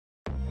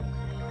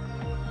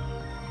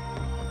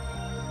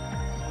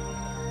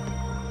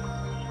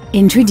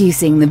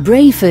Introducing the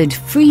Brayford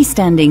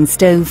freestanding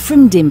stove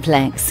from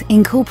Dimplex,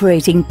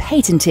 incorporating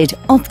patented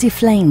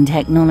Optiflame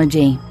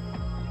technology.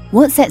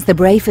 What sets the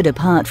Brayford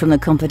apart from the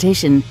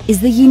competition is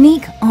the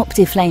unique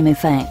Optiflame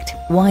effect,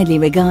 widely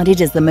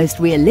regarded as the most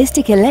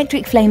realistic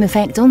electric flame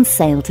effect on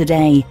sale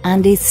today,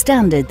 and is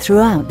standard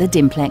throughout the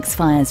Dimplex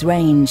fires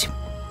range.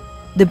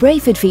 The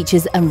Brayford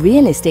features a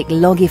realistic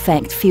log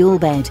effect fuel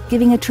bed,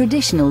 giving a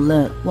traditional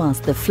look,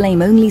 whilst the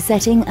flame-only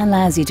setting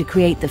allows you to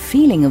create the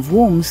feeling of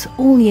warmth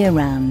all year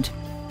round.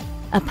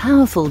 A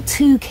powerful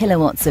 2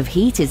 kilowatts of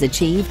heat is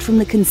achieved from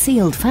the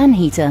concealed fan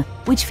heater,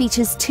 which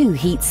features 2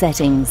 heat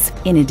settings.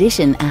 In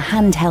addition, a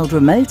handheld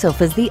remote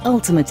offers the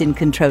ultimate in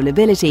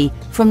controllability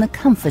from the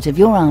comfort of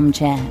your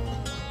armchair.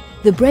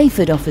 The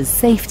Brayford offers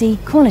safety,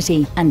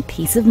 quality and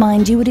peace of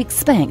mind you would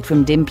expect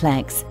from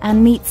Dimplex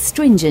and meets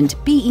stringent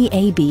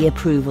BEAB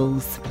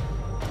approvals.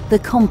 The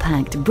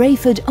compact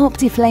Brayford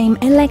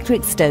Optiflame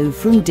electric stove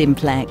from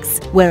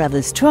Dimplex. Where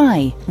others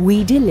try,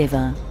 we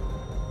deliver.